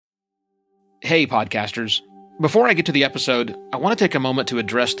Hey, podcasters. Before I get to the episode, I want to take a moment to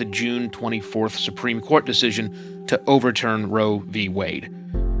address the June 24th Supreme Court decision to overturn Roe v. Wade.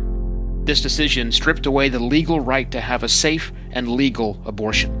 This decision stripped away the legal right to have a safe and legal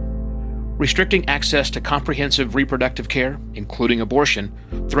abortion. Restricting access to comprehensive reproductive care, including abortion,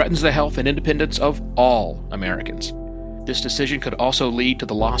 threatens the health and independence of all Americans. This decision could also lead to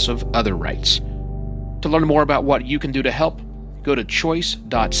the loss of other rights. To learn more about what you can do to help, go to choice.crd.co.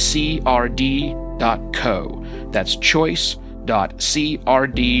 That's choice.crd.co.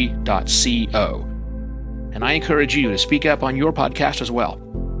 And I encourage you to speak up on your podcast as well.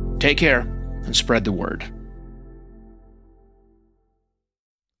 Take care and spread the word.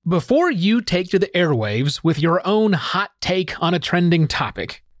 Before you take to the airwaves with your own hot take on a trending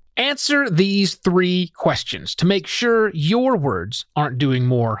topic, answer these 3 questions to make sure your words aren't doing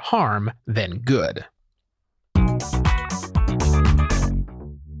more harm than good.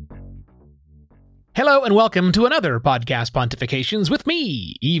 Hello and welcome to another Podcast Pontifications with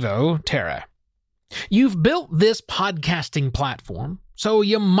me, Evo Terra. You've built this podcasting platform, so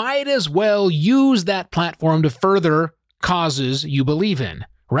you might as well use that platform to further causes you believe in,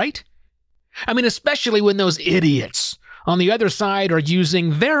 right? I mean, especially when those idiots on the other side are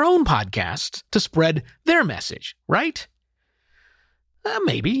using their own podcast to spread their message, right?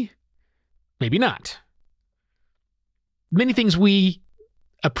 Maybe. Maybe not. Many things we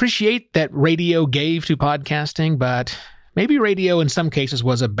appreciate that radio gave to podcasting, but maybe radio in some cases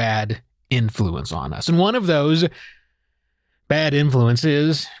was a bad influence on us. And one of those bad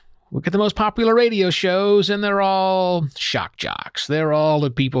influences, look at the most popular radio shows, and they're all shock jocks. They're all the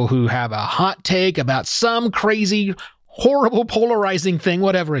people who have a hot take about some crazy, horrible, polarizing thing,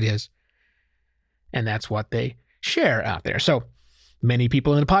 whatever it is. And that's what they share out there. So many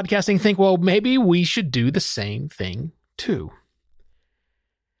people in podcasting think, well, maybe we should do the same thing too.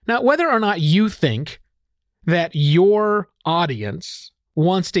 Now, whether or not you think that your audience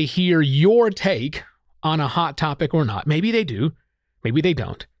wants to hear your take on a hot topic or not, maybe they do, maybe they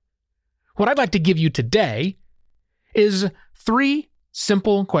don't. What I'd like to give you today is 3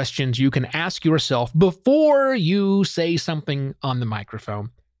 simple questions you can ask yourself before you say something on the microphone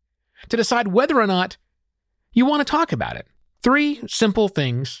to decide whether or not you want to talk about it. 3 simple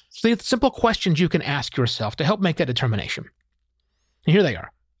things, 3 simple questions you can ask yourself to help make that determination. And here they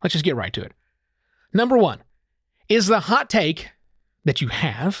are. Let's just get right to it. Number 1, is the hot take that you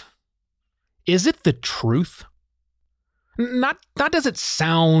have, is it the truth? Not does it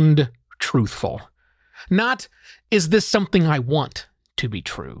sound truthful. Not is this something I want to be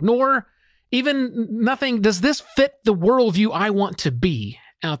true. Nor even nothing, does this fit the worldview I want to be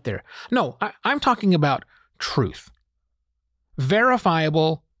out there? No, I'm talking about truth.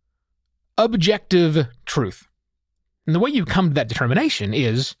 Verifiable, objective truth. And the way you come to that determination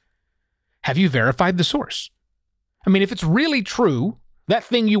is, have you verified the source? I mean, if it's really true, that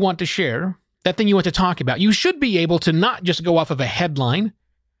thing you want to share, that thing you want to talk about, you should be able to not just go off of a headline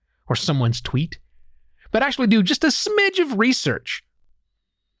or someone's tweet, but actually do just a smidge of research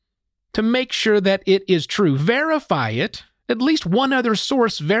to make sure that it is true. Verify it, at least one other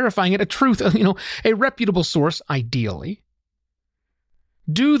source verifying it, a truth, a reputable source, ideally.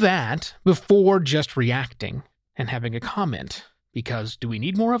 Do that before just reacting and having a comment, because do we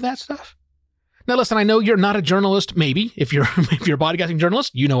need more of that stuff? Now listen, I know you're not a journalist, maybe. If you're a podcasting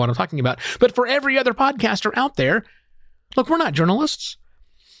journalist, you know what I'm talking about. But for every other podcaster out there, look, we're not journalists.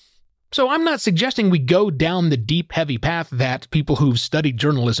 So I'm not suggesting we go down the deep, heavy path that people who've studied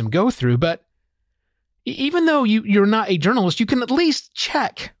journalism go through, but even though you're not a journalist, you can at least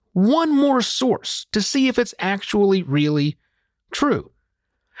check one more source to see if it's actually really true.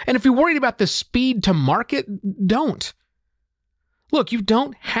 And if you're worried about the speed to market, don't. Look, you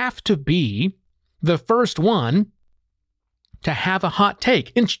don't have to be the first one to have a hot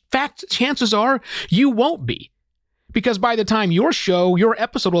take. In fact, chances are you won't be. Because by the time your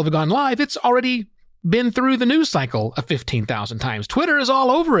episode will have gone live, it's already been through the news cycle of 15,000 times. Twitter is all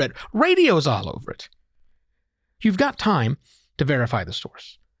over it. Radio is all over it. You've got time to verify the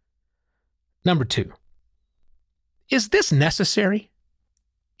source. Number 2, is this necessary?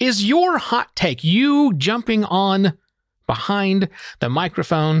 Is your hot take, you jumping on behind the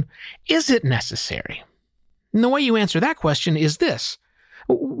microphone, is it necessary? And the way you answer that question is this.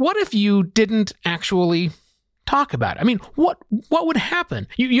 What if you didn't actually talk about it? I mean, what would happen?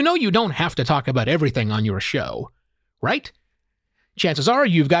 You know you don't have to talk about everything on your show, right? Chances are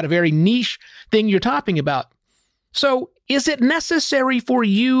you've got a very niche thing you're talking about. So is it necessary for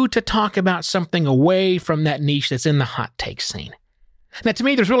you to talk about something away from that niche that's in the hot take scene? Now, to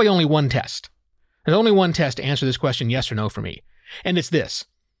me, there's really only one test. There's only one test to answer this question, yes or no, for me. And it's this.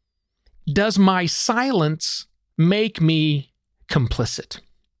 does my silence make me complicit?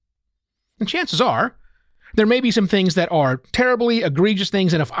 And chances are, there may be some things that are terribly egregious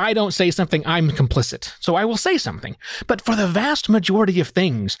things, and if I don't say something, I'm complicit. So I will say something. But for the vast majority of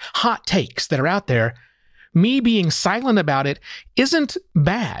things, hot takes that are out there, me being silent about it isn't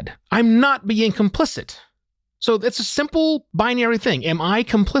bad. I'm not being complicit. So it's a simple binary thing. Am I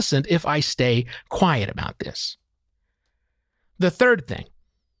complicit if I stay quiet about this? The third thing,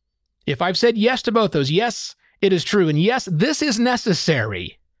 if I've said yes to both those, yes, it is true, and yes, this is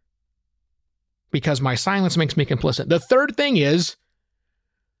necessary, because my silence makes me complicit. The third thing is,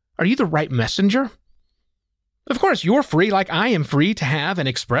 are you the right messenger? Of course, you're free, like I am free, to have and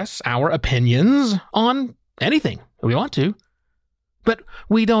express our opinions on anything we want to, but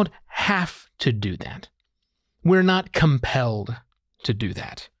we don't have to do that. We're not compelled to do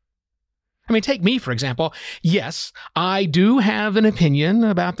that. I mean, take me, for example. Yes, I do have an opinion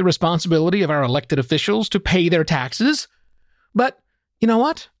about the responsibility of our elected officials to pay their taxes, but you know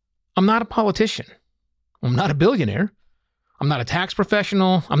what? I'm not a politician. I'm not a billionaire. I'm not a tax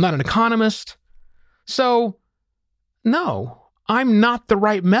professional. I'm not an economist. So, no, I'm not the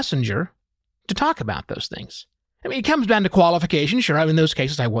right messenger to talk about those things. I mean, it comes down to qualification. Sure, in those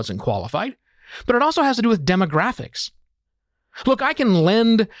cases, I wasn't qualified. But it also has to do with demographics. Look, I can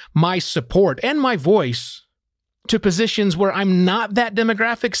lend my support and my voice to positions where I'm not that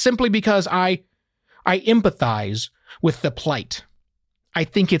demographic simply because I empathize with the plight. I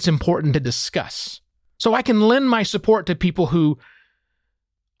think it's important to discuss. So I can lend my support to people who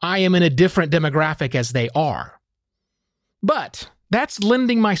I am in a different demographic as they are. But that's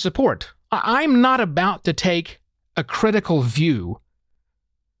lending my support. I'm not about to take a critical view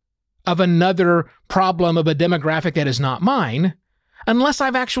of another problem of a demographic that is not mine unless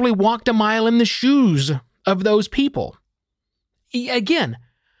I've actually walked a mile in the shoes of those people. Again,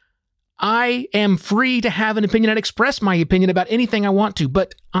 I am free to have an opinion and express my opinion about anything I want to,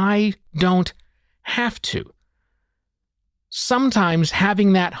 but I don't have to. Sometimes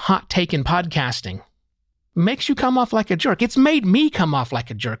having that hot take in podcasting makes you come off like a jerk. It's made me come off like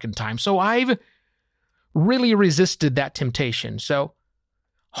a jerk in time, so I've really resisted that temptation. So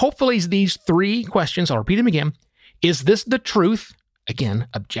hopefully these three questions, I'll repeat them again. Is this the truth? Again,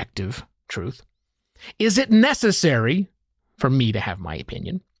 objective truth. Is it necessary for me to have my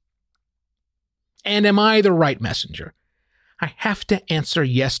opinion? And am I the right messenger? I have to answer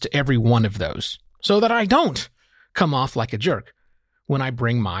yes to every one of those so that I don't come off like a jerk when I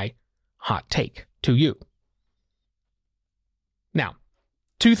bring my hot take to you. Now,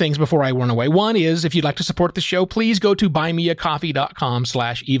 two things before I run away. One is, if you'd like to support the show, please go to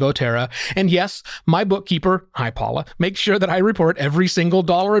buymeacoffee.com/evoterra. And yes, my bookkeeper, hi Paula, makes sure that I report every single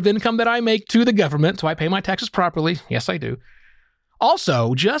dollar of income that I make to the government, so I pay my taxes properly. Yes, I do.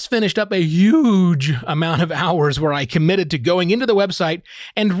 Also, just finished up a huge amount of hours where I committed to going into the website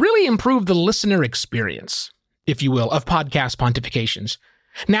and really improve the listener experience, if you will, of podcast pontifications.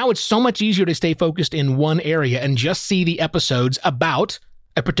 Now it's so much easier to stay focused in one area and just see the episodes about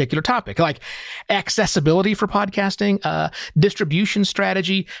a particular topic, like accessibility for podcasting, distribution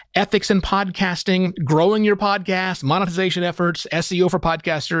strategy, ethics in podcasting, growing your podcast, monetization efforts, SEO for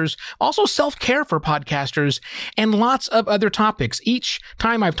podcasters, also self-care for podcasters, and lots of other topics. Each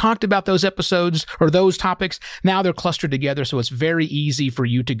time I've talked about those episodes or those topics, now they're clustered together, so it's very easy for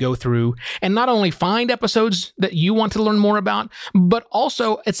you to go through and not only find episodes that you want to learn more about, but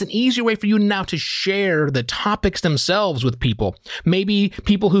also it's an easier way for you now to share the topics themselves with people. Maybe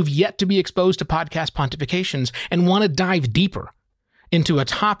people who've yet to be exposed to podcast pontifications and want to dive deeper into a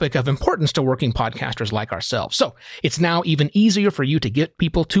topic of importance to working podcasters like ourselves. So it's now even easier for you to get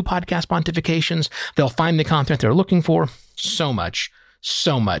people to podcast pontifications. They'll find the content they're looking for. So much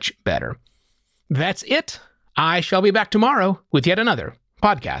better. That's it. I shall be back tomorrow with yet another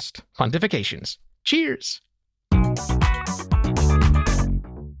podcast pontifications. Cheers.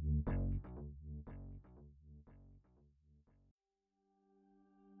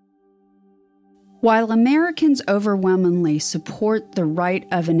 While Americans overwhelmingly support the right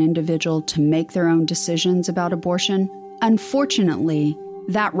of an individual to make their own decisions about abortion, unfortunately,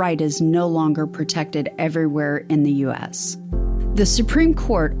 that right is no longer protected everywhere in the U.S. The Supreme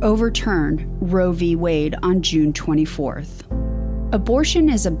Court overturned Roe v. Wade on June 24th. Abortion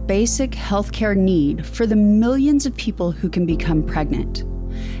is a basic healthcare need for the millions of people who can become pregnant.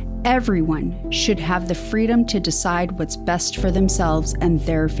 Everyone should have the freedom to decide what's best for themselves and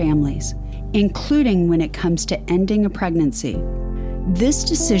their families, including when it comes to ending a pregnancy. This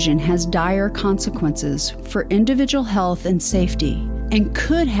decision has dire consequences for individual health and safety and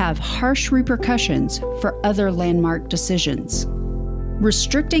could have harsh repercussions for other landmark decisions.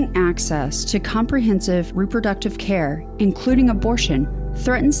 Restricting access to comprehensive reproductive care, including abortion,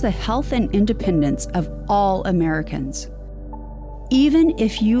 threatens the health and independence of all Americans. Even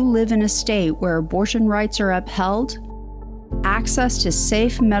if you live in a state where abortion rights are upheld, access to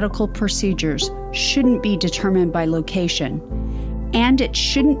safe medical procedures shouldn't be determined by location, and it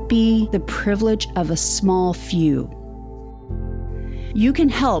shouldn't be the privilege of a small few. You can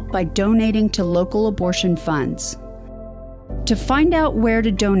help by donating to local abortion funds. To find out where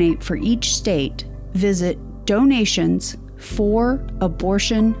to donate for each state, visit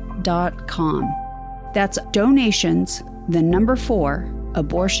donationsforabortion.com. That's donations, the number 4,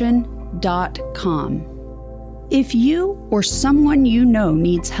 abortion.com. If you or someone you know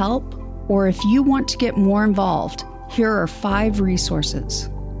needs help, or if you want to get more involved, here are 5 resources.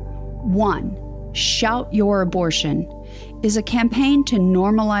 1. Shout Your Abortion is a campaign to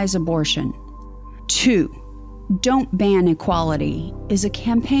normalize abortion. 2. Don't Ban Equality is a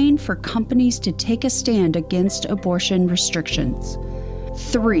campaign for companies to take a stand against abortion restrictions.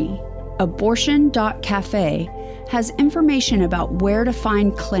 3. Abortion.cafe has information about where to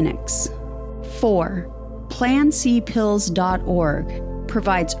find clinics. 4. PlanCpills.org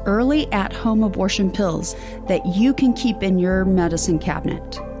provides early at-home abortion pills that you can keep in your medicine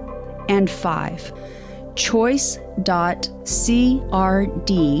cabinet. And 5.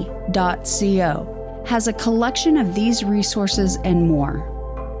 Choice.crd.co has a collection of these resources and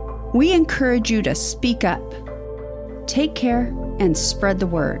more. We encourage you to speak up, take care, and spread the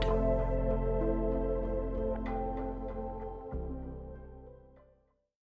word.